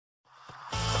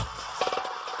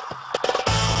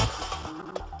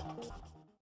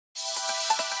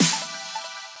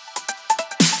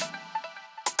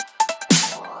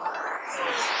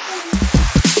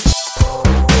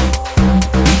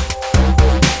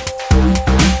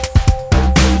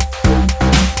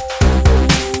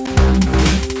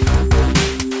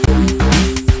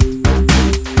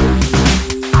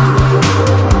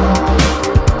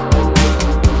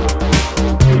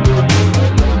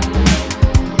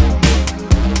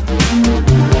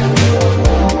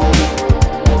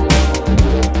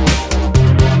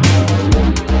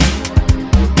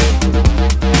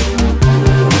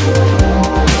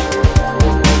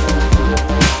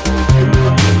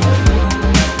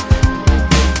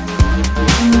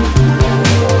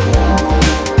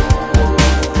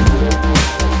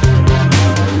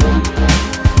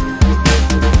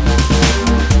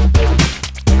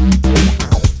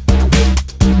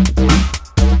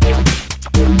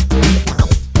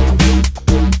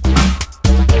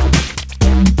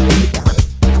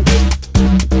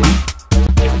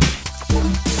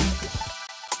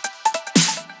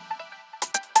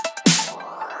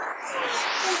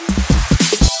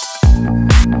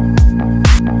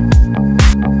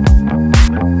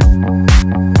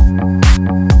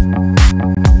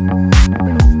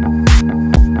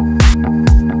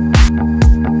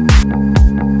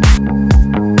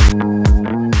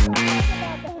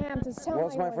Well,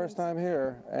 it's my first time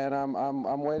here, and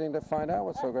I'm waiting to find out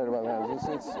what's so great about it.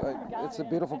 It's a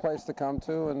beautiful place to come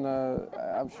to, and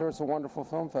I'm sure it's a wonderful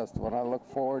film festival, and I look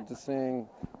forward to seeing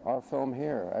our film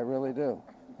here. I really do.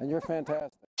 And you're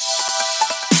fantastic.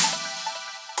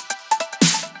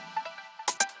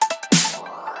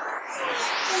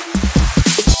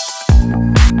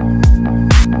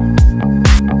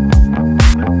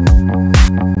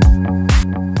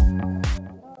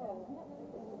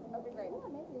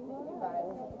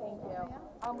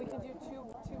 We can do two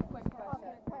quick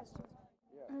questions.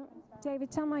 David,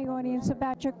 tell my audience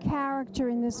about your character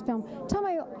in this film. Tell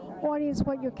my audience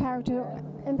what your character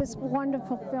in this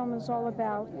wonderful film is all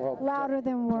about. Well, Louder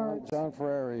than words. John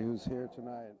Fareri, who's here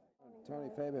tonight. Tony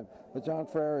Fabian. But John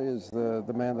Fareri is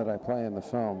the man that I play in the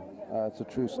film. It's a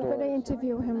true story. We're going to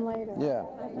interview him later. Yeah.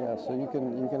 So you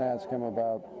can ask him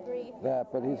about that.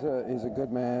 But he's a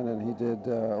good man, and he did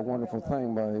a wonderful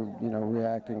thing by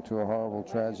reacting to a horrible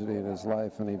tragedy in his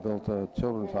life, and he built a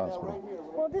children's hospital.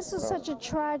 Well, this is such a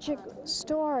tragic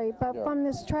story, but from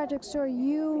this tragic story,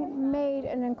 you made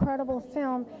an incredible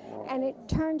film, and it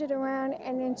turned it around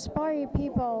and inspired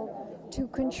people to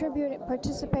contribute,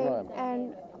 participate,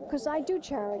 and because I do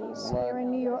charities here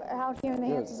in New York, out here in the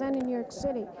Hamptons and in New York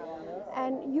City,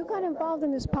 and you got involved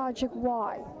in this project.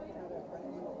 Why?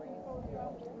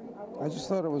 I just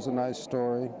thought it was a nice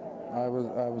story. I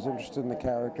was interested in the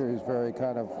character. He's very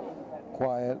kind of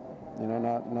quiet,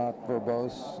 not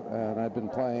verbose, and I'd been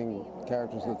playing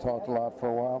characters that talked a lot for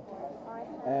a while,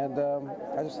 and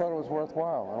I just thought it was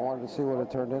worthwhile. I wanted to see what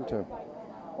it turned into.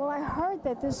 Well, I heard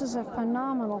that this is a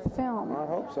phenomenal film. I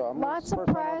hope so. Lots of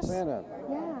press. Yeah.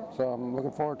 So I'm looking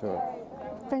forward to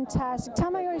it. Fantastic. Tell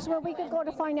my audience where we could go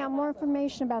to find out more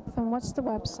information about the film. What's the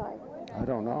website? I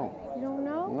don't know. You don't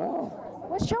know? No.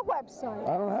 What's your website?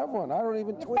 I don't have one. I don't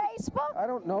even tweet. Facebook? I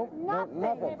don't know.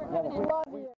 Nothing. Love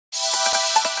you.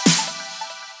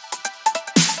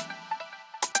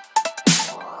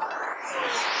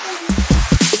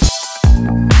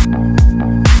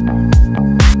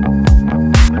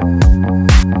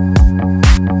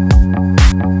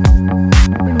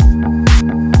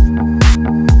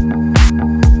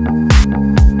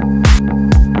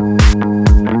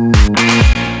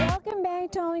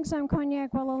 I'm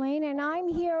Cognac, Wellerlane, and I'm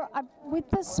here with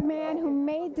this man who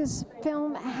made this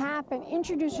film happen.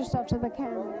 Introduce yourself to the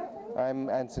camera. I'm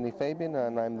Anthony Fabian,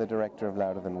 and I'm the director of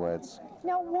Louder Than Words.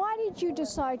 Now, why did you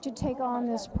decide to take on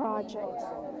this project?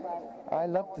 I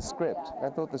loved the script. I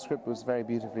thought the script was very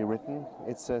beautifully written.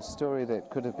 It's a story that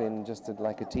could have been just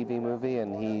like a TV movie,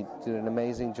 and he did an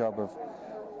amazing job of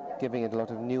giving it a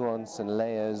lot of nuance and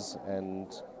layers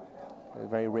and a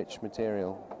very rich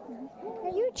material.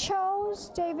 Now, you chose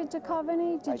David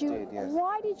Duchovny. I did, yes.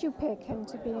 Why did you pick him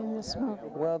to be in this movie?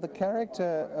 Well, the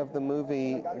character of the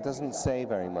movie doesn't say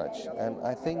very much, and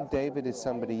I think David is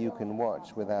somebody you can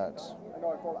watch without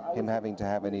him having to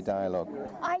have any dialogue.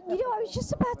 I was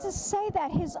just about to say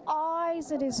that his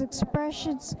eyes and his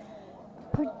expressions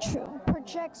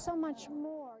project so much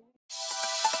more.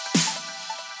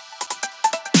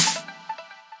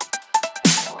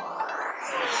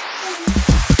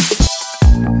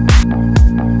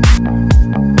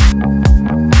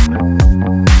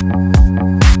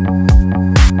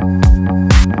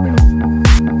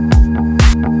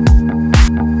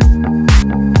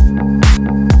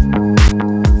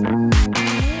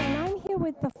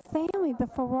 The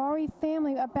Fareri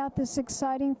family, about this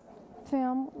exciting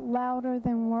film, Louder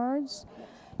Than Words.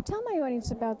 Tell my audience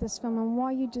about this film and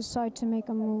why you decide to make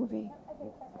a movie.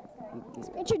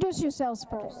 Introduce yourselves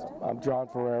first. I'm John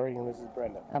Fareri, and this is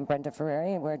Brenda. I'm Brenda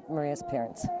Fareri, and we're Maria's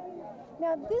parents.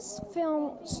 Now, this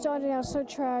film started out so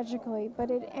tragically,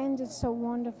 but it ended so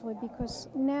wonderfully because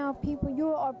now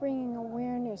you are bringing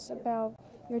awareness about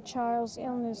your child's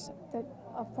illness that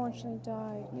unfortunately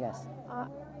died. Yes.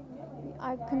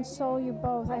 I console you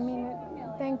both. I mean,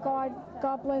 thank God.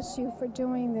 God bless you for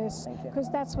doing this, because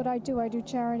that's what I do. I do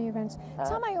charity events.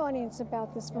 Tell my audience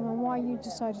about this film and why you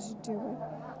decided to do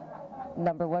it.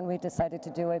 Number one, we decided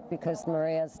to do it because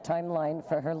Maria's timeline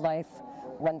for her life,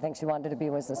 one thing she wanted to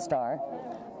be was a star.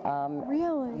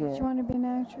 Really? Yeah. She wanted to be an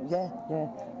actress? Yeah.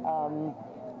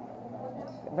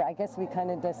 I guess we kind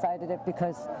of decided it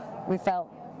because we felt,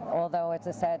 although it's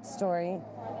a sad story,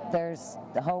 there's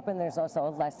hope and there's also a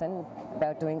lesson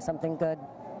about doing something good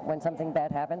when something bad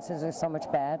happens, because there's so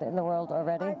much bad in the world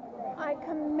already. I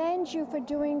commend you for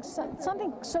doing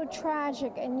something so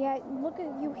tragic, and yet look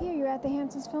at you here. You're at the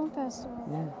Hamptons Film Festival.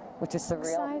 Yeah, which is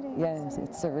surreal. Exciting. Yeah,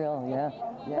 it's surreal. Yeah.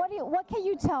 What can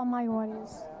you tell my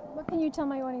audience? What can you tell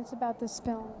my audience about this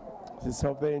film? Just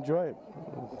hope they enjoy it.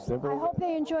 Simple. I hope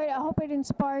they enjoy it. I hope it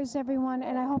inspires everyone,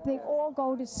 and I hope they all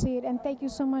go to see it. And thank you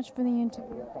so much for the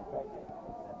interview.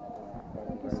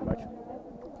 Thank you so much.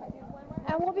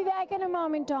 And we'll be back in a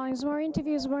moment, darlings. More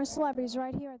interviews, more celebrities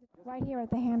right here at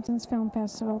the Hamptons Film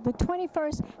Festival, the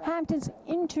 21st Hamptons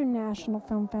International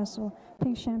Film Festival.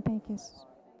 Pink champagne kisses.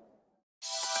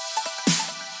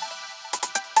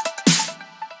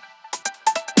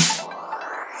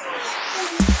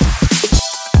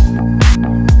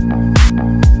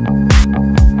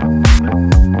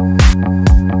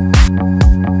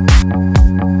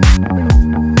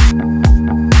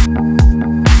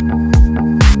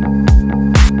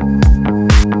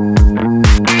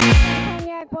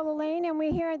 Wellerlane, and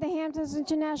we're here at the Hamptons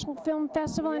International Film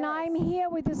Festival, and I'm here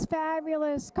with this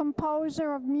fabulous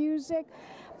composer of music,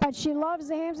 but she loves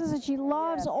the Hamptons and she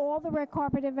loves all the red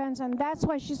carpet events, and that's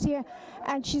why she's here,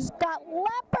 and she's got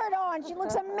leopard on. She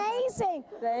looks amazing.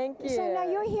 Thank you. So now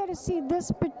you're here to see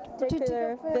this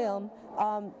particular film.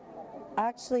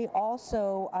 Actually,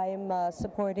 also, I'm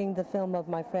supporting the film of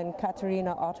my friend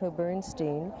Katerina Otto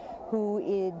Bernstein,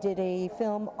 who did a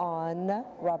film on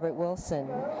Robert Wilson.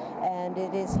 And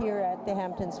it is here at the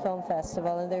Hamptons Film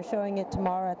Festival, and they're showing it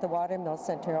tomorrow at the Watermill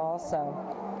Center also.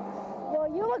 Well,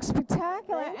 you look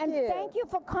spectacular, Thank you. Thank you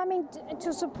for coming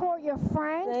to support your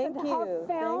friend Thank and you. her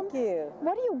film. Thank you.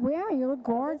 What are you wearing? You look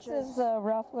gorgeous. This is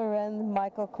Ralph Lauren,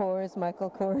 Michael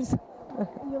Kors.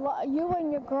 You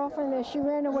and your girlfriend there, she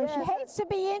ran away. Yes. She hates to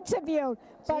be interviewed.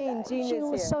 But Jean she is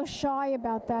was here. so shy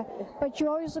about that. But you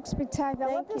always look spectacular.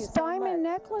 I love Thank this you so diamond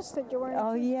much. necklace that you're wearing.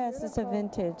 Oh It's yes, it's a beautiful.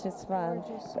 vintage, it's fun.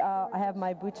 Gorgeous. I have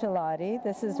my Bucciolati.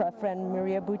 This is my friend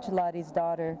Maria Bucciolati's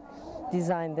daughter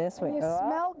designed this. You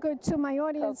smell good too. My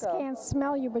audience Coco. can't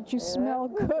smell you, but you smell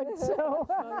good. So.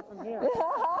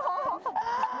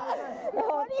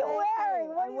 What are you wearing?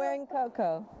 What are I'm you wearing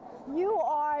Coco. You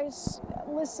are,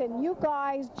 listen, you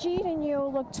guys, Jean and you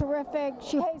look terrific.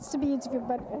 She hates to be interviewed,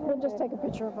 but we'll just take a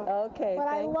picture of her. Okay, But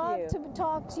I thank love you. to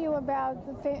talk to you about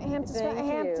the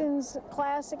Hamptons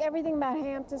classic, everything about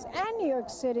Hamptons and New York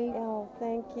City. Oh,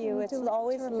 thank you. You It's do a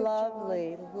always terrific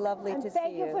lovely, lovely And to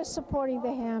thank see you for supporting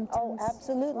the Hamptons. Oh,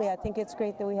 absolutely. I think it's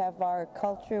great that we have our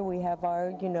culture, we have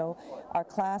our, our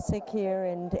classic here,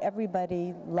 and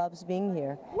everybody loves being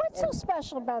here. What's so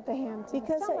special about the Hamptons?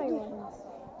 Because Tell my audience.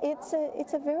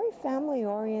 it's a very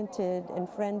family-oriented and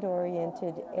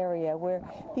friend-oriented area where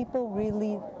people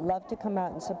really love to come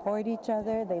out and support each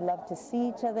other. They love to see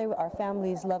each other. Our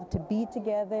families love to be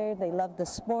together. They love the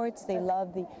sports. They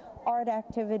love the art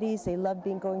activities. They love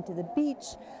going to the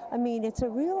beach. I mean, it's a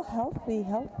real healthy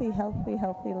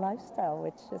lifestyle,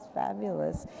 which is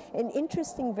fabulous. And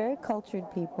interesting, very cultured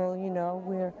people,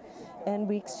 and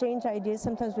we exchange ideas.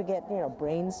 Sometimes we get,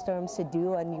 brainstorms to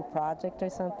do a new project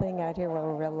or something out here while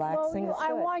we're relaxing. Well,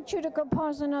 I want you to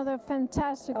compose another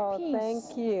fantastic piece.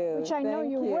 Thank you. Which I know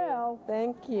you will.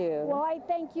 Thank you. Well, I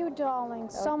thank you, darling,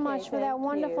 so Okay, much for that thank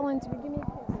wonderful you. interview. Give me a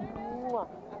kiss. Mwah.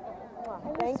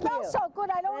 And Thank you smell you. so good,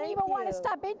 I don't Thank even want to you.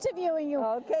 stop interviewing you.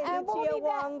 Okay, And we'll Lucia be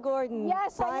back. Wong Gordon.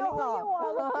 Yes, I signing know who you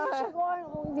are. Lucia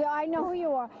Gordon. Yeah, I know who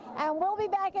you are. And we'll be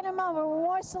back in a moment with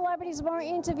more celebrities, more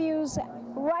interviews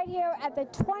right here at the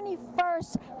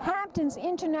 21st Hamptons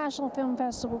International Film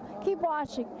Festival. Keep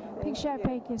watching. Pink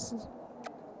champagne kisses.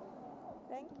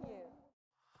 Thank you.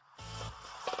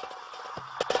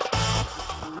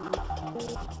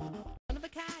 One of a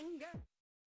kind girl.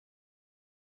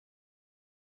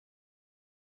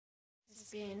 This has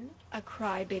been a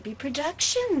Crybaby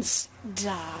Productions,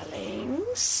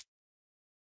 darlings.